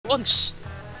once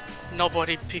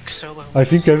nobody picks LLS. I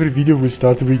think every video will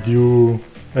start with you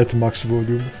at max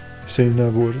volume, saying a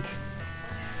word.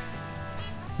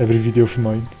 Every video of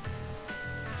mine.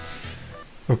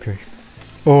 Okay.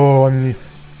 Oh, I'm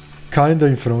kinda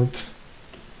in front.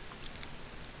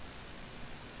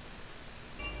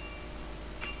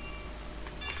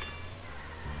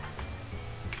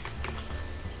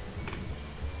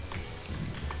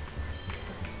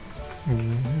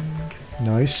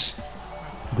 Nice.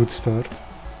 Good start.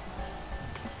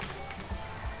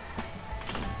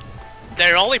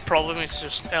 Their only problem is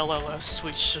just LLS,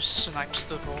 which just snipes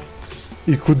the ball.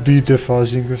 It could be the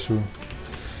fuzzing as well.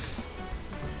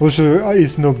 Also,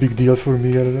 it's no big deal for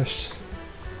me, LLS.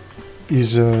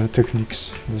 His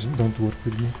techniques don't work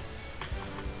with me.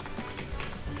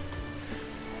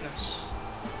 Yes.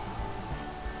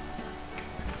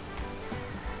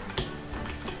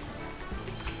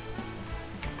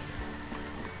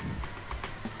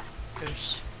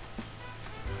 There's...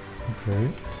 Okay.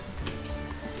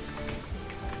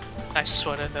 I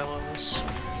sweated LLS.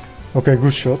 Okay,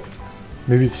 good shot.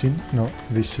 Maybe it's in. No,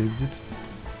 they saved it.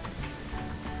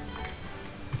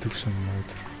 It took some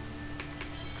lighter.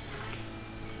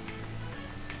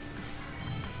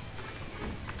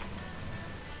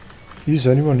 Is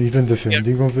anyone even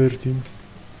defending on their team?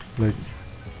 Like,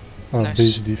 Nice.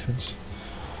 base defense.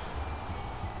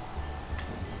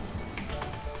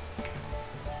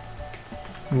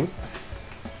 What?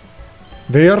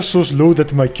 They are so slow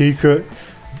that my cake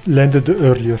landed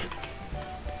earlier.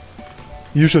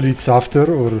 Usually it's after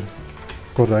or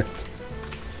correct.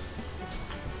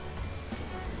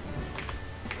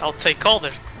 I'll take all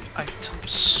their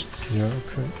items. Yeah,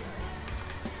 okay.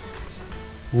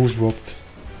 Who swapped?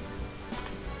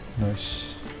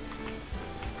 Nice.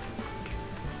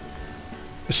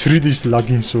 3D is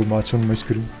lagging so much on my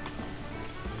screen.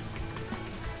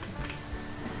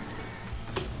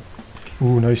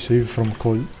 Ooh, nice save from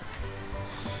Cole.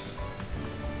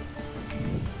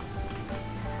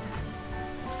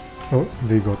 Oh,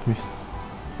 they got me.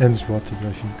 And swatted,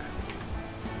 I think.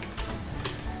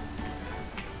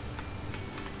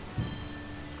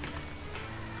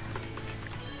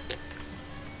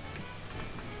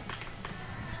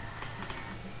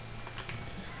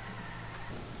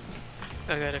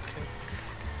 I got a kick.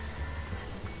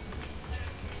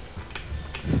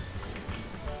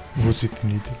 Was it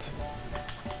needed?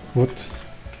 What?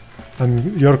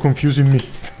 You're confusing me.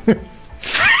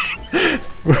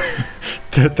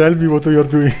 Tell me what you're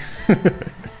doing.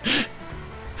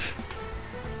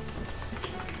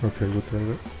 Okay,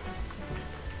 whatever.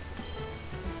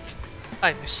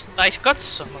 I missed. I got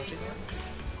somebody.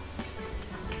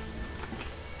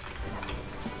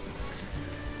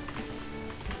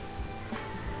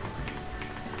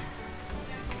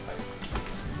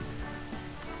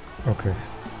 Okay.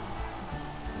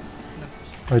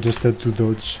 I just had to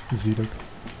dodge Zero.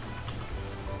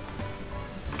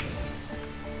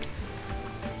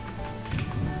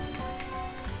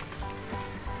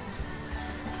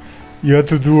 You had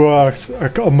to do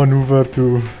a maneuver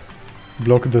to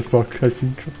block that puck, I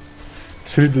think.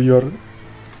 Shrid, you're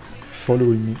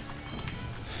following me.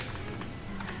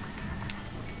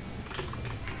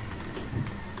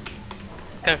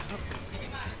 Careful.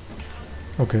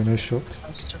 Okay, nice shot.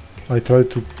 I tried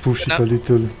to push it a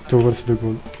little towards the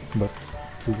goal, but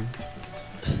too late.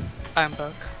 I'm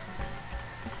back.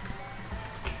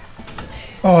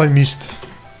 Oh, I missed.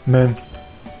 Man.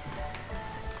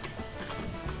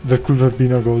 That could have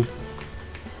been a goal.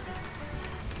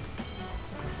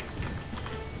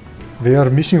 They are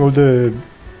missing all the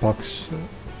pucks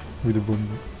with the bomb.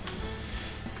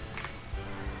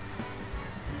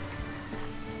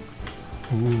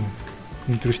 Ooh,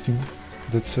 interesting.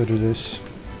 That's a release.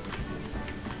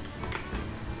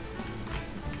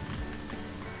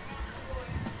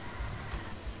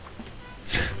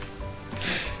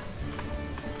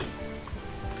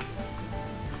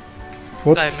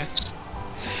 What? I missed.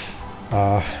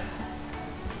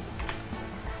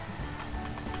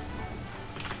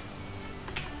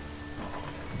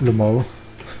 Lemau.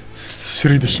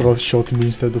 Shrid shot me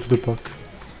instead of the puck.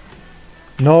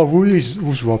 No,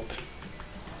 who swapped?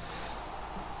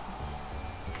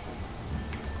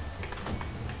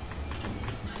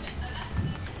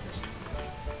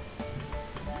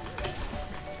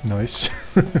 Nice.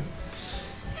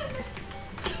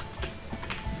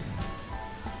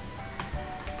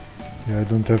 Yeah, I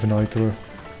don't have nitro.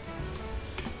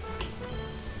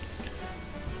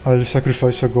 I'll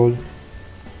sacrifice a goal.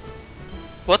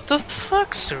 What the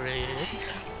fuck, Siri?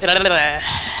 I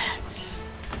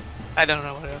don't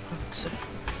know what happened.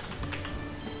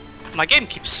 My game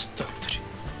keeps stuttering.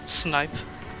 Snipe.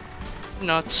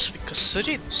 Not because it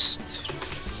is.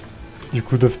 You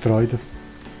could have tried.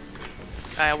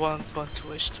 I won't want to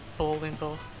waste the bowling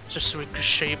ball. Just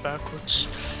ricochet backwards.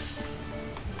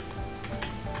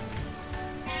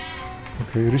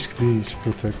 Okay, risk B is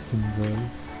protecting well.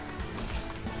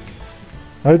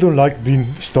 I don't like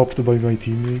being stopped by my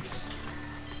teammates.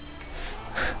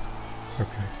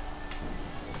 Okay.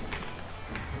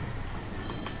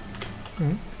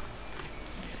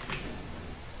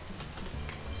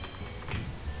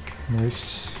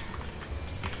 Nice.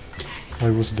 I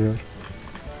was there.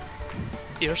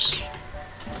 Yours.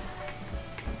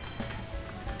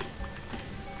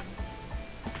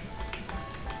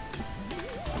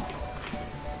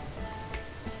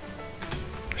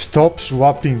 Stop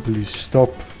swapping, please.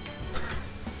 Stop.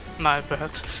 My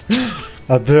bad.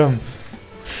 Damn.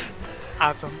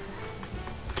 Adam.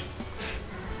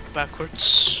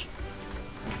 Backwards.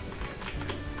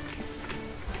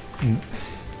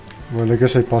 Well, I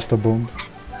guess I passed a bomb.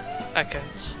 I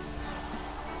can't.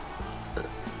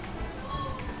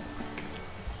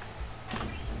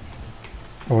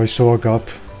 Oh, I saw a gap.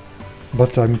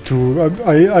 But I'm too...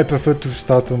 I prefer to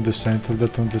start on the center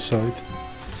than on the side.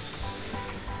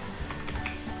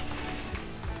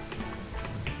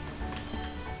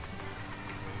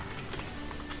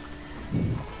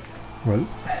 Well...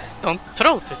 Don't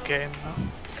throw the game now.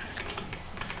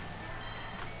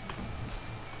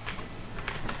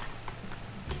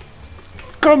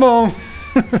 Come on!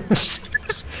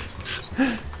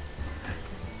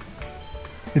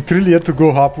 It really had to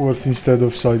go upwards instead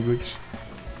of sideways.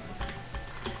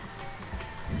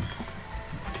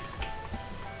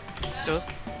 Good.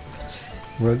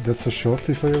 Well, that's a shot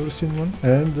if I ever seen one.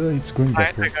 And it's going I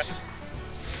backwards. got it.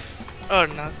 Or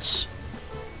not.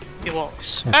 It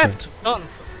was. Okay. I have to.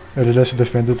 Don't. LLS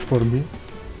defended for me.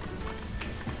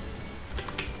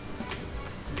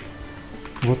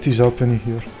 What is happening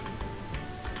here?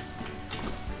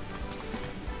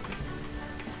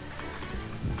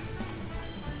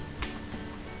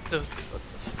 Dude, what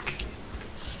the fuck?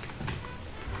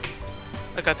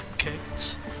 I got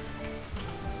kicked.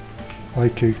 I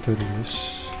kicked LLS.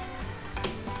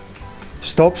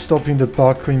 Stop in the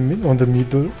back on the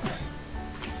middle.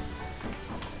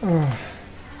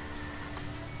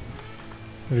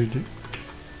 Really?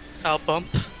 I'll bump.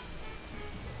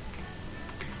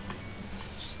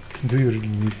 Do you really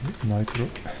need nitro?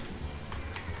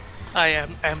 I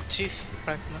am empty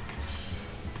right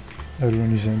now.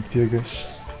 Everyone is empty, I guess.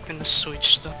 In the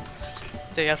switch then.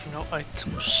 They have no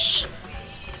items.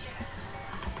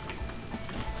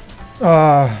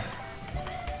 Ah.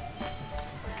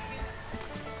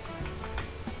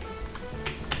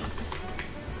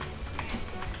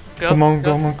 Go, Come on,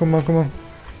 go. come on.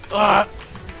 Ah!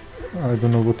 I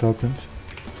don't know what happened.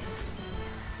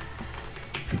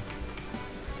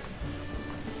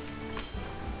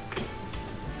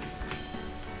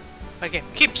 My game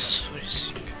keeps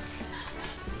freezing.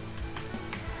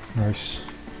 Nice.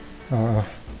 Uh.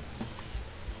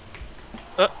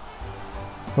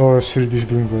 Oh, Shrid is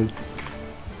doing well.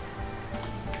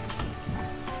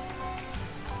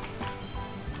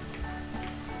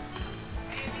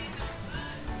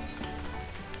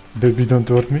 Baby, don't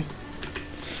hurt me.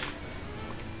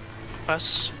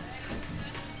 Pass.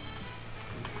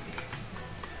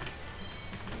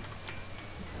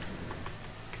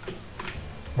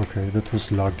 Okay, that was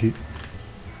laggy.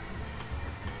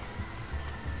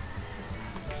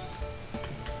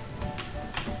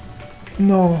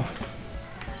 No.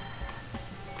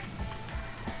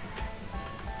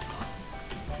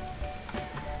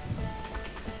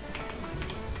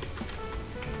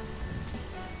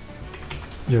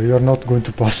 Yeah, you are not going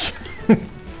to pass.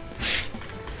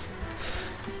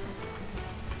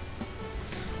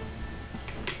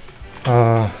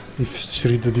 If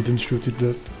Shrida didn't shoot it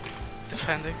that.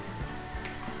 Defending.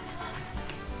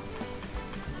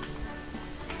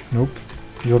 Nope.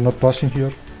 You're not passing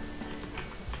here.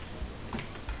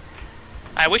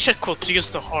 I wish I could use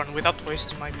the horn without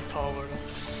wasting my power.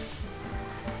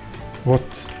 What?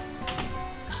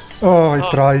 Oh, I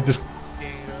tried. Yeah.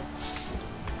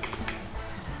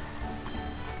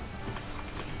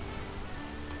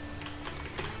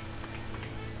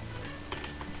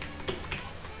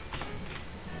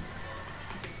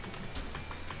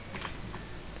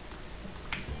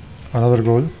 Another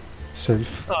goal.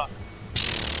 Safe. Oh.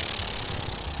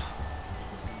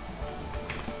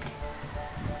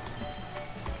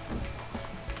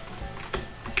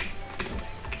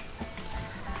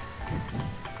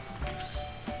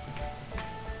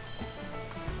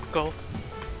 Go.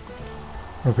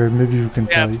 Okay, maybe you can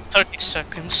We have tie. 30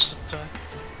 seconds to die.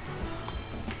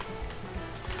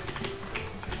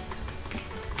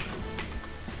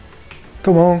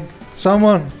 Come on,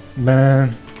 someone!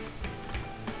 Man.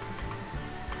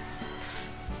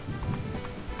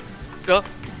 Go.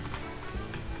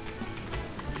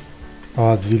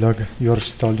 Ah, Zilag, you're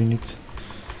stalling it.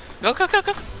 Go, go, go,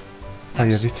 go. I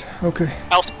have it. Okay.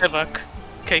 I'll stay back.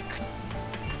 Cake.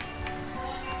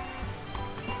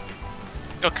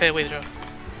 Okay, withdraw.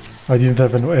 I didn't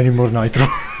have any more nitro.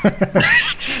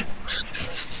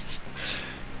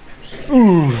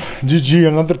 Ooh, GG,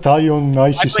 another tie on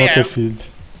icy soccer field.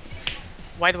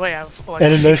 Why do I have like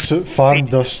LLS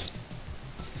farmed us.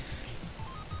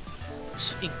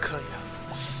 It's incredible.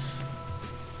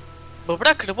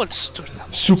 Bobrak the world's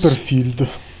tournament. Super field.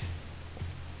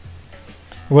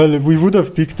 Well, we would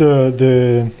have picked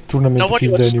the tournament Nobody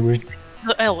field was- anyway.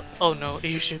 Oh no,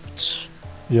 Egypt.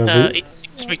 Yeah.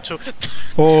 It's me too.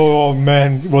 Oh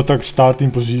man, what a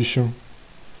starting position.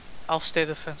 I'll stay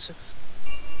defensive.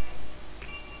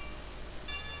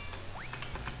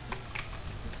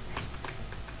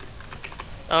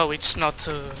 Oh, it's not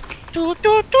anymore.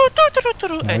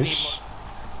 Nice.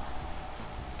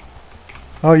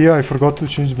 Oh yeah, I forgot to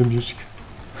change the music.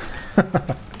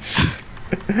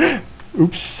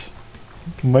 Oops.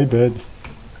 My bad.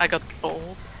 I got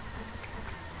bold.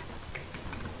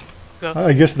 Go.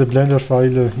 I guess the Blender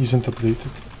file isn't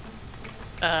updated.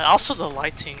 Also the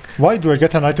lighting. Why do I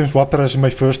get an item swapper as my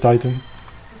first item?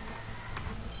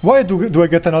 Why do I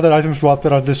get another item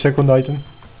swapper as the second item?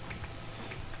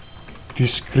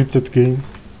 This scripted game.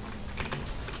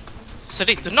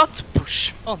 Siri, do not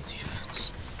push on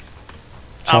defense.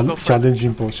 I'll go for Challenge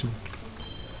impossible.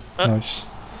 Nice.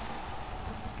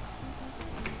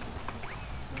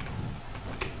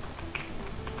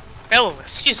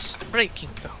 Elvis, he's breaking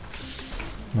down.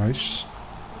 Nice.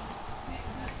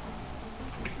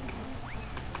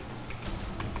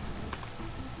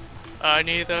 I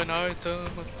need an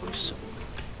item, please.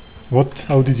 What?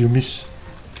 How did you miss?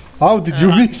 How did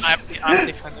you miss? I'm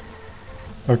defending.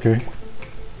 Okay.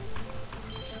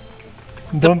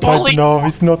 Don't fight bowling now,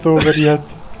 it's not over yet.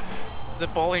 The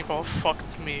bowling ball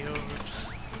fucked me over.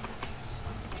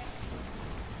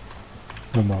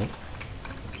 Normal.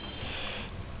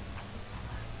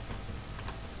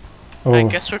 Oh. I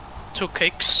guess we're 2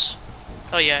 cakes.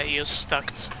 Oh yeah, you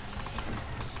stacked.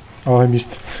 Oh, I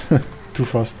missed. Too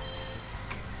fast.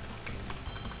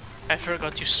 I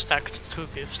forgot you stacked 2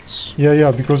 gifts.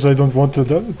 Yeah, because I don't want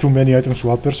too many item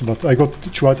swappers, but I got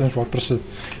 2 item swappers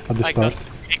at the start.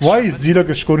 Why is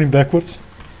Zilag scoring backwards?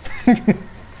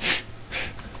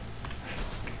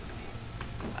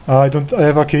 I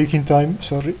have a cake in time,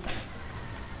 sorry.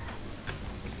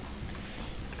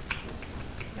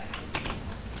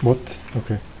 What?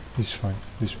 Okay, it's fine.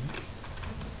 This one.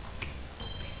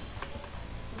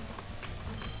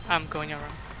 I'm going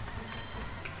around.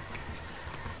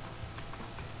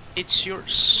 It's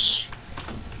yours.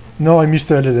 No, I missed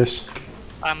the LLS.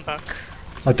 I'm back.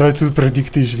 I tried to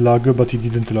predict his lag, but he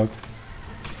didn't lag.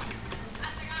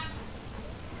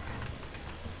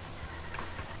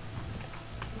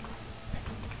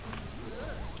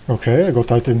 Okay, I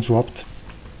got item swapped.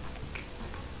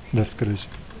 That's crazy.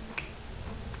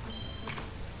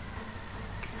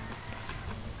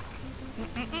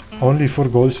 Only 4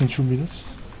 goals in 2 minutes?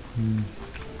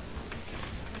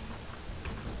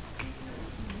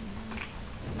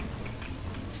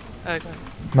 Okay.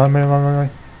 Man.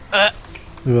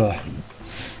 Ugh.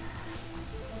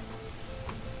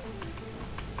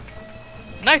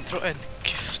 Nitro and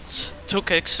gift. 2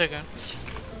 cakes again.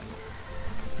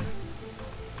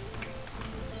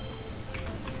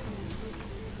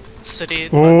 City.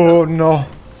 Oh no!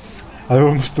 I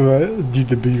almost did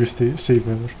the biggest save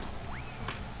ever.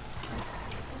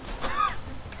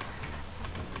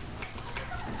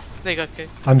 They got cake.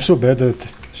 I'm so bad at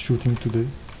shooting today.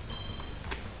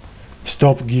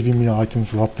 Stop giving me item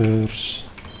swappers.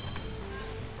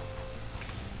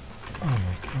 Oh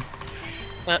my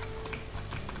god.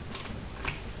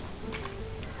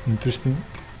 Interesting.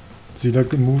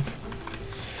 Zilag move.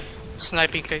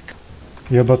 Sniping cake.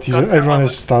 Yeah, but everyone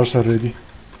has stars already.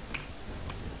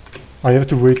 I have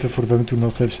to wait for them to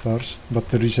not have stars, but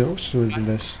there is also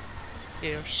less.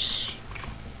 Yes.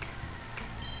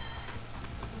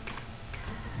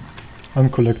 I'm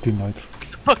collecting nitro.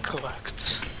 But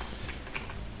collect.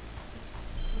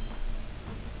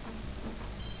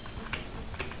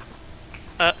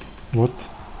 What?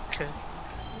 Okay.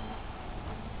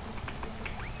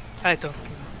 I don't know.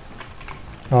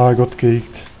 Ah, I got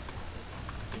caked.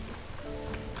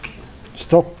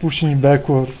 Stop pushing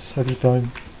backwards every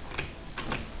time.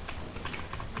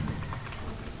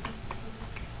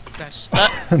 Nice.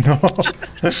 No.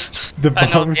 The I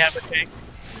know, bounce. yeah, but cake.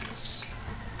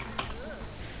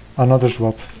 Another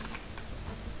swap.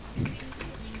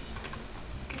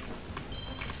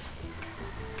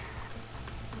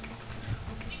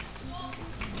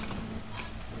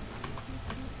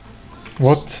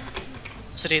 What?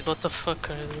 Street, what the fuck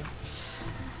are you doing?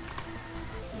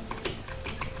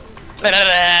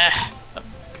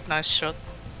 Nice shot.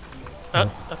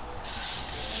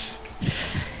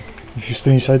 If you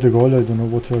stay inside the goal, I don't know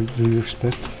what do you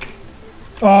expect.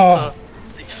 Ah!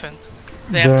 They defend.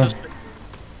 They have to.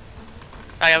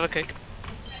 I have a cake.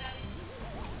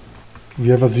 We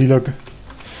have a Z-Log.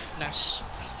 Nice.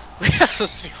 We have a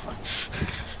Z-Log.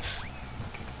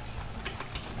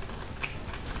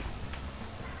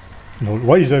 No,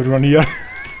 why is everyone here?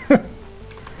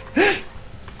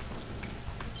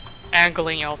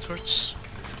 Angling outwards.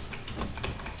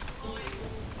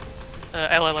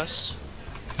 LLS.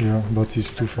 Yeah, but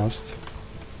he's too fast.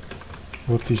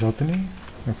 What is happening?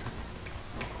 Okay.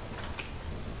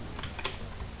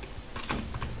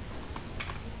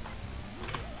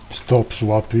 Stop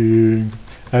swapping.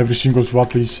 Every single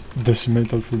swap is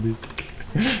decimatal for me.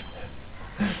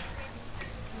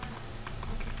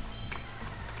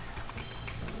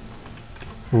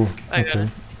 Oh, I got okay. it.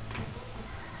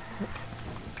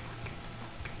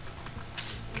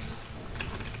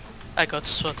 I got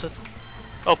swatted.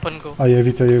 Open goal. I have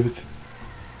it.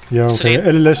 Yeah, okay. Street.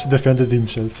 LLS defended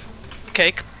himself.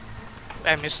 Cake.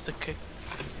 I missed the cake.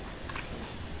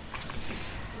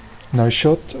 Nice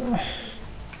shot.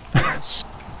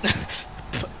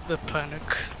 The panic.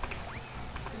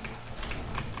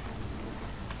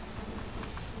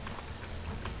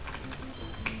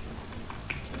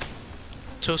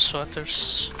 Two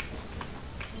swatters.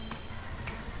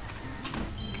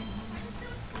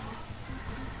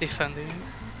 Defending.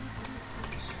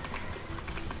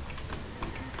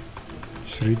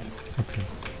 Shred. Okay.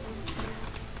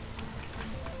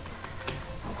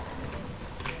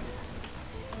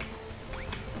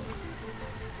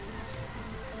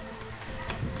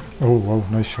 Oh wow,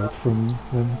 nice shot from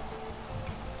them.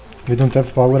 We don't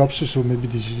have power-ups, so maybe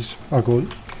this is a goal.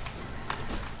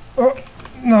 Oh,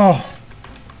 no!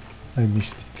 I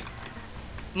missed it.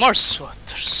 More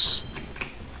swatters.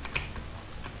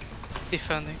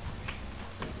 Defending.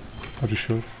 Are you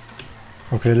sure?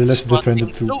 Okay, let's defend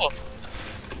it too.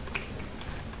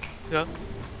 Yeah.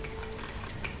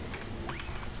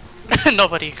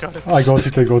 Nobody got it. I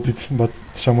got it, but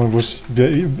someone was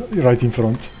right in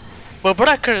front. Well,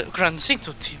 Bracker runs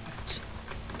into teammates.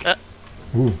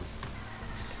 Ooh.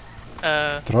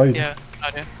 Tried. Yeah,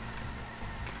 not in.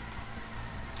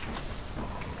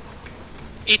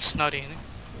 It's not in.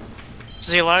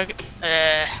 Zilag,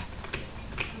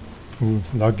 Ooh,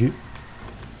 laggy.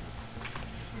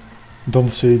 Don't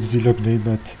say it's the log name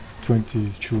at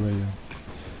 22 AM.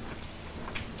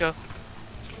 Go.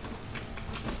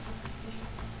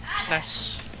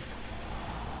 Nice.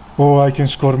 Oh, I can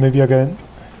score maybe again.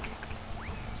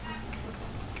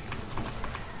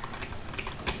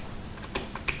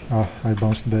 Ah, I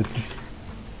bounced badly.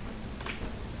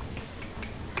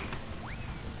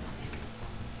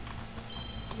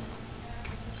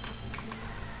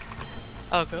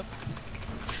 I'll go.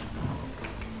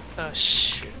 Oh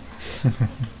shit.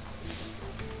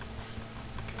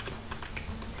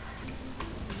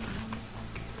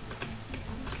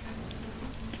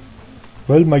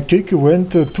 Well, my kick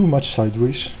went too much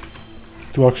sideways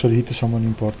to actually hit someone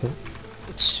important.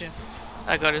 Let's see.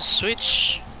 I got a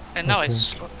switch, and now Okay.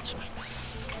 it's not.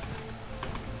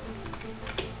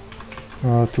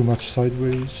 Too much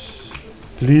sideways.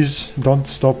 Please don't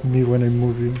stop me when I'm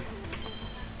moving.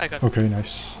 I got Okay,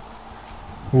 nice.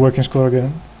 Who I can score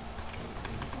again?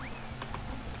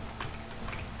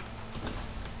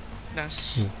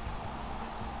 nice. Yeah.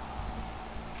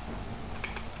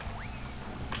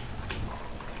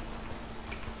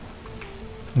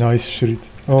 Nice shit.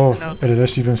 Oh, No.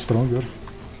 LLS even stronger.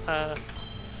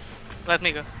 Let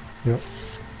me go. Yeah.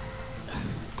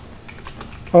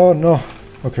 Oh no.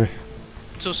 Okay.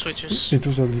 Two switches. It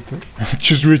was a little.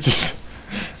 Two switches.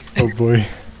 Oh boy.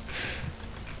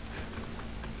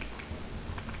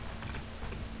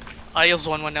 I use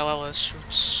one when LLS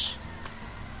shoots.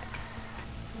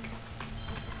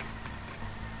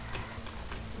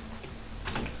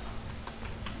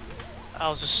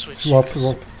 I'll just switch. Swap, because-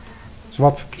 swap.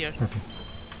 Swap. Yeah. Okay.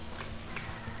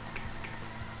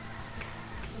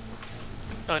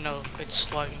 Oh no,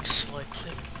 it's lagging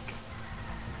slightly.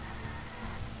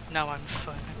 Now I'm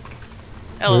fine.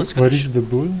 LLS Where gonna is the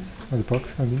bull? The puck,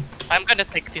 I mean. I'm gonna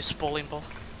take this bowling ball.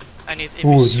 I need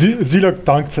Oh, EVC. Zilak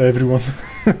tanked everyone.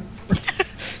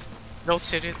 Don't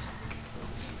sit it.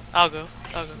 I'll go.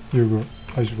 You go.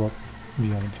 I swap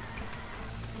behind.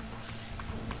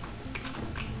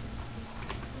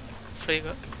 Free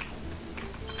go.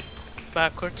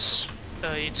 Backwards.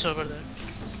 It's over there.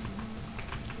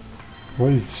 Why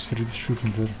is Street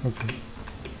shooting there? Okay.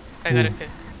 I got Ooh. it. Okay.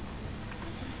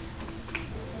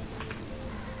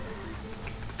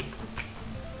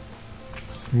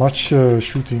 Much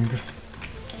shooting.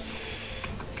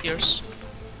 Yours.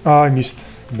 Ah, I missed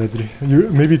badly.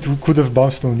 Maybe it could have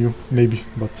bounced on you, maybe,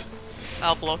 but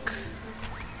I'll block.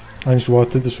 I'm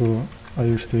swatted, so I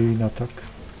will stay in attack.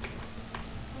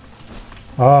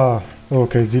 Ah,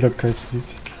 okay, Zilak kites did.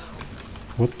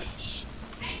 What?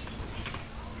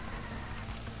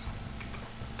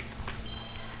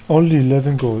 Only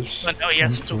 11 goals. Oh, he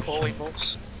has 2 bowling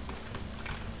balls.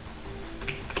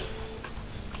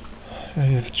 I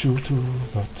have 2 too,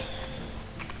 but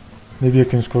maybe I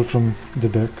can score from the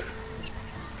back.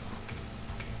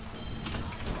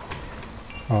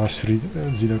 Ah,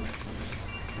 Zilak.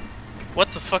 What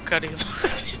the fuck are you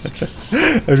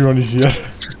doing? Everyone is here.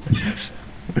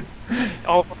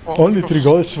 Oh, Only 3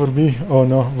 goals for me. Oh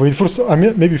no, wait for I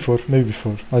mean, maybe 4, maybe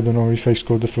 4. I don't know if I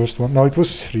scored the first one. No, it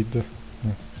was 3 there.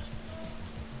 Yeah.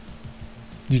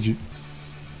 GG.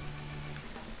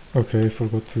 Okay, I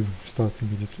forgot to start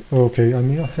immediately. Okay,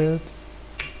 I'm ahead.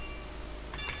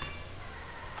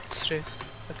 It's 3.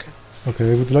 Okay.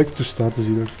 Okay, I would like to start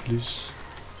Zilak, please.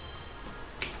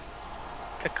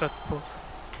 I cut both.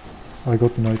 I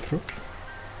got nitro.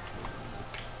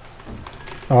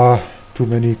 Ah, too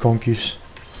many conkies.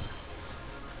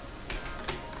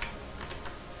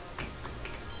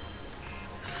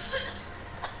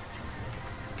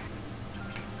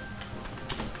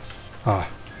 Ah,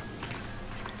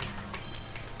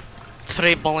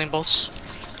 3 bowling balls.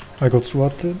 I got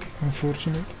swatted,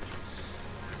 unfortunate.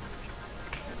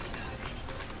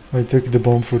 I take the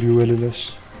bomb for you,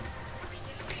 LLS.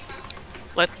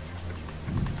 Let.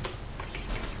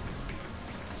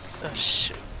 Oh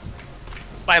shit.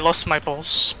 I lost my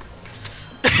balls.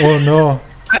 Oh no!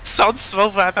 That sounds so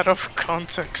bad out of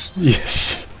context.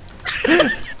 Yes!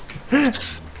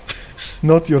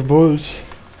 Not your balls.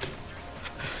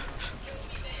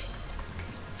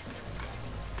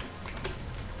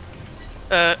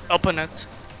 Open it.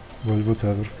 Well,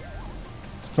 whatever.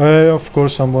 Of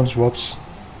course someone swaps.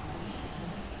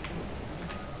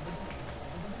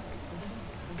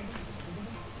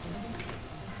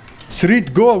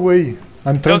 Sreed, go away!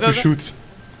 I'm trying to shoot.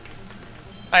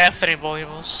 I have 3 bowling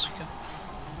balls. Okay.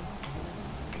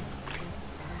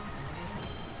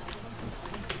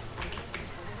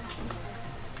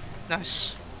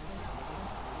 Nice.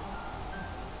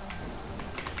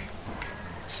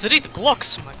 Street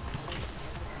blocks, man.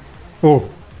 Oh,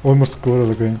 almost scored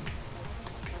again.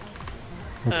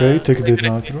 Okay, take the good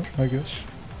nitro, I guess.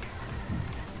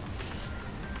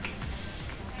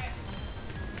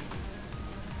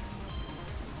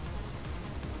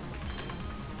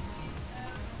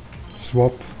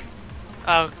 Swap.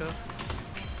 I'll go.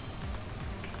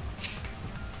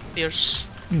 Yours.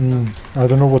 I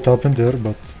don't know what happened there,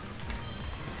 but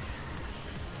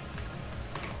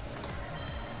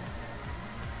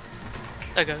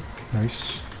I go.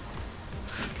 nice.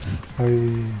 I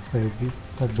have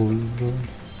a ball.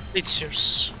 It's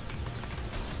yours.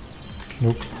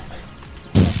 Nope.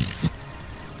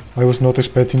 I was not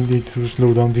expecting it to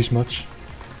slow down this much.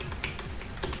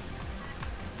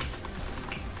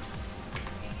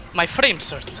 My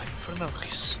frames are dying for no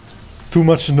reason. Too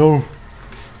much no.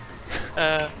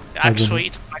 Actually,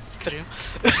 it's my stream.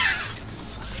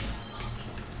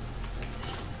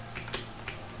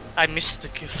 I missed the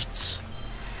gift.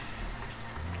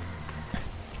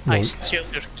 I No. steal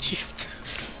your gift.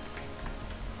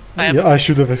 Yeah, I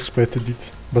should have expected it,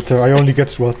 but I only get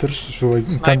swatters, so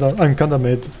I'm kinda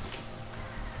mad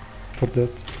for that.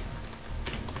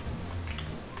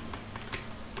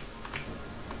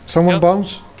 Someone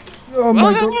bounce? Oh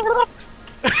my god!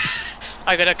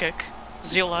 I got a kick.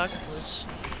 Zillag, please.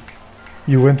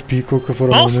 You went peacock for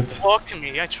a moment. Both block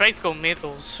me. I tried to go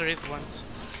middle, Red went.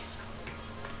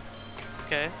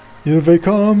 Okay. Here they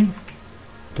come!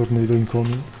 Tornado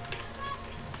incoming.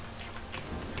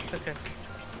 Okay.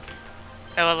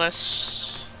 LLS.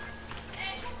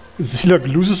 Zillag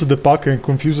loses the pack and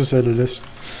confuses LLS.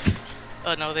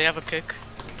 Oh no, they have a kick.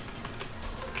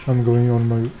 I'm going on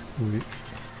my way.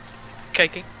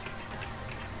 Caking.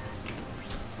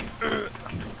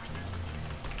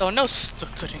 Oh no,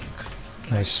 stuttering.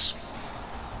 Nice.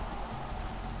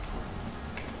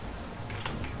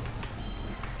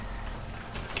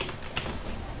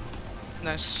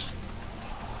 Nice.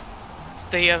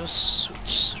 They have switch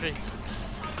straight.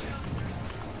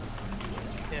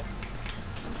 Yeah.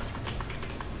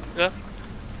 Go.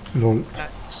 Lol.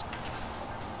 Nice.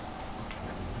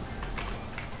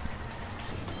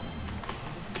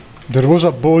 There was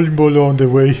a bowling ball on the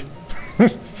way.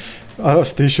 A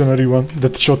stationary one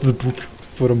that shot the book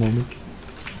for a moment.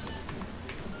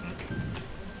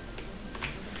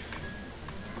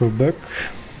 Go back.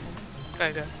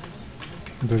 Okay.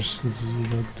 There's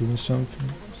like doing something.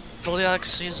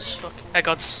 Ziliax, Jesus fuck. I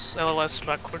got LLS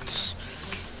backwards.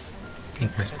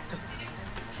 Okay.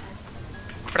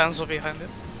 Franzo behind it.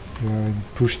 Yeah, I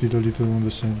pushed it a little on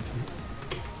the center.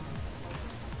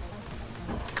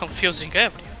 Confusing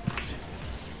every.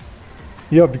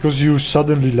 Yeah, because you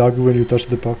suddenly lag when you touch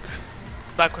the puck.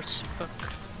 Backwards. Fuck.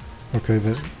 Okay,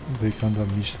 they kinda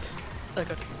missed. I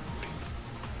got it.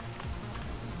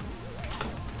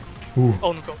 Ooh,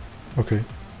 Oh no, go. okay.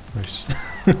 Nice.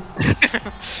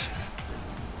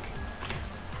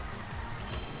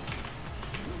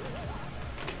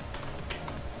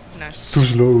 Nice. Too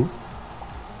slow.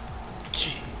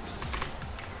 Gee.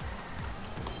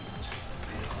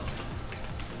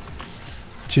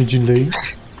 Changing lane.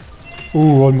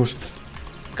 Ooh, almost.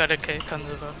 Got a cake on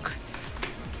the back.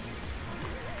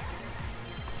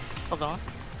 Hold on.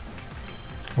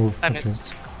 Oh, I okay.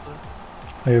 missed.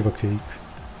 I have a cake.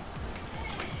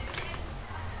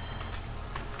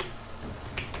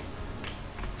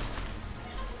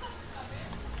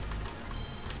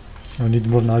 I need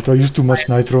more nitro. I used too much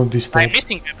nitro on this I'm stuff.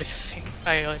 missing everything.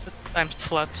 I'm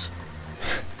flat.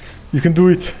 You can do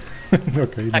it.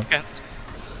 Okay, I no. can't.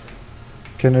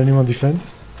 Can anyone defend?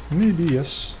 Maybe,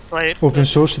 yes. Right. Open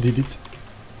source did it.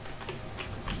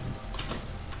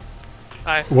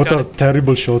 I What got a it.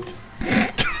 terrible shot.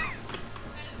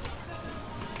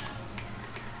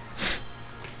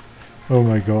 Oh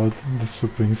my god, that's so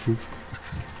painful.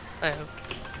 I have.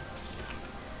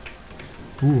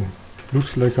 Ooh,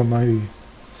 looks like I might...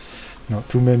 No,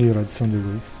 too many reds on the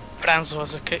way. Franz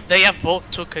was a cake. They have both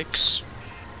 2 cakes.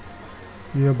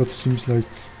 Yeah, but seems like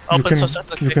Open source at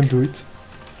the you can cake. do it.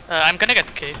 I'm gonna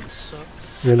get caked, so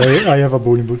Well, I have a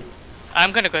bowling ball.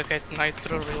 I'm gonna go get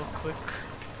nitro real quick.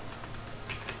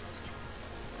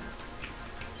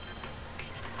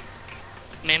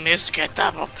 Mimis, get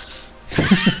double.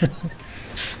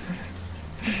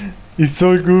 It's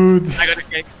so good. I got a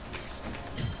cake.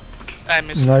 I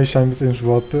missed. Nice item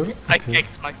swapper. I Okay.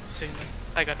 caked my team.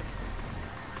 I got it.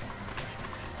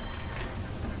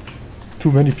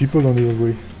 Too many people on your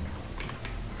way.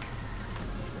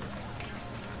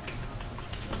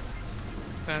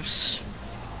 Yes.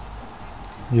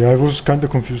 Yeah, I was kinda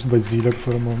confused by Zilag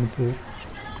for a moment there.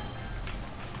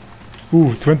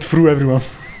 Ooh, it went through everyone.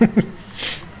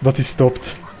 But he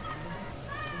stopped.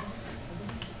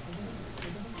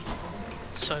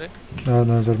 Sorry. Ah, no,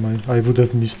 never mind. I would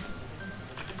have missed.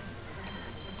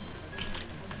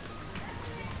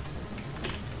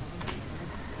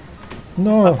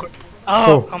 No! Backward.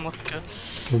 Oh, Oh. I'm not good.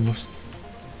 Almost.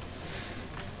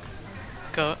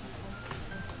 Go.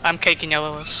 I'm caking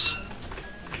LLS.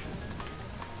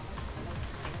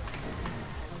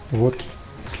 What?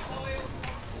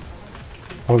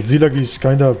 Oh, Zilag is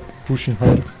kinda pushing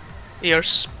hard.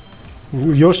 Yours.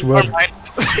 Yours Or were. mine.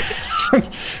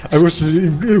 I was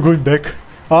going back.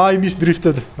 Ah, I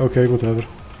misdrifted. Okay, whatever.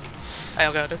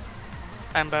 I got it.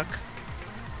 I'm back.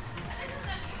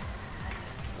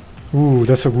 Ooh,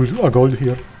 that's a goal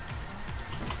here.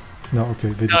 No, okay,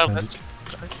 they Oh, defended. that's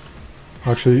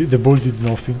Actually, the ball did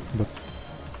nothing, but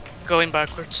going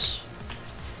backwards.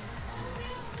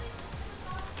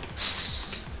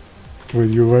 well,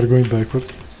 you were going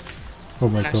backwards. Oh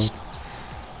my Nice. god.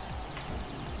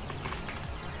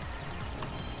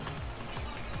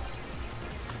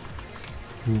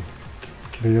 Ooh,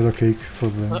 they had a cake for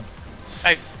them.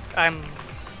 I'm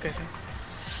good.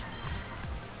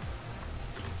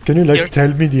 Can you like Yours-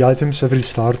 tell me the items every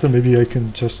starter? Maybe I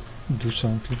can just do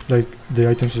something. Like the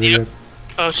items they Yeah. have.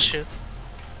 Oh shit.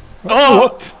 Oh! Oh!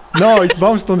 What? No, it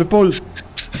bounced on the pole. Okay,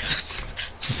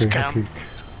 Scam. okay.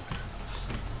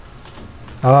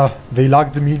 Ah, they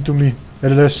lagged me into me.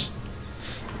 LS.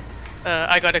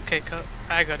 I got a cake.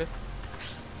 I got it.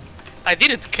 I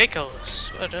didn't cake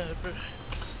LLS. Whatever.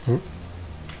 Oh.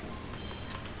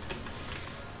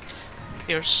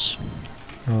 Yours.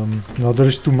 No, there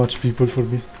is too much people for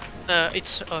me.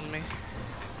 It's on me.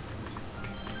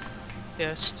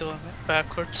 Yeah, it's still on me.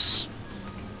 Backwards.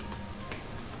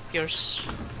 Yours.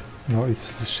 No, it's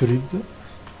the Shrid.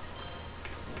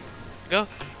 Go.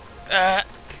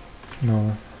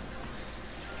 No.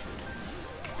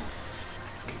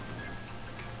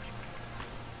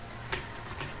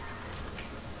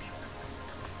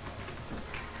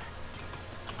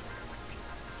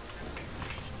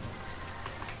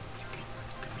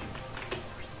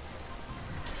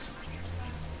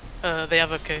 They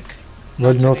have a cake.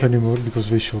 Well, Not not any- anymore because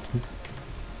they shot me.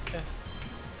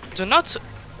 Do not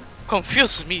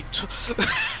confuse me too.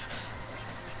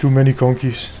 Too many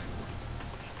conkeys.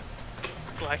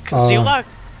 Like, Ah. Zilla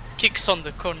kicks on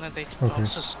the corner and it Okay.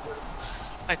 bounces.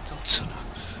 I don't know.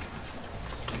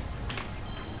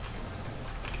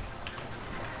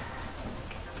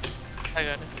 I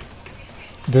got it.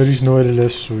 There is no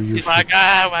LLS, so you He's should. like,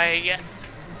 ah, my.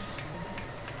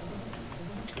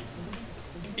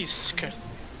 He's scared.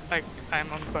 Like,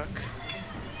 I'm on back.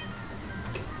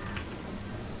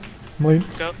 Mine.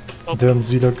 Go. Oh, Damn,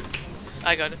 Zilag.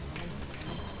 I got it.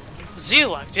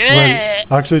 Zilak, yeah!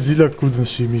 Well, actually, Zilag couldn't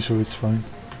see me, so it's fine.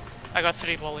 I got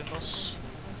 3 volleyballs.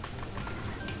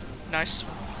 Nice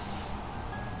one.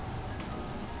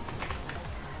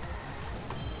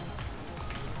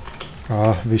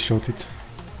 Ah, they shot it.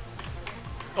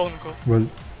 Own goal. Well,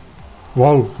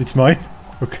 wow, it's mine?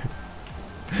 Okay.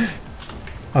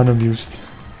 Unamused.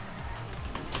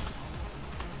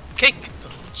 Cake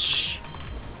touch.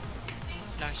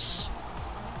 Nice.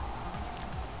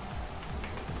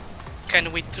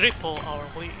 Can we triple our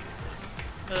lead?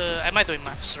 Am I doing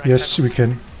maths right? Yes, we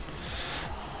can.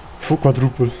 For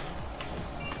quadruple.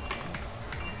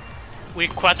 We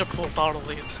quadrupled our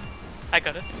lead. I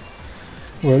got it.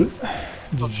 Well,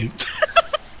 GG.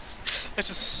 It's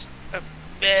just a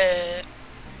bit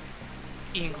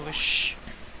English.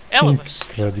 Elvis.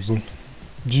 Incredible.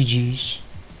 GG's.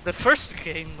 The first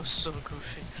game was so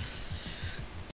goofy.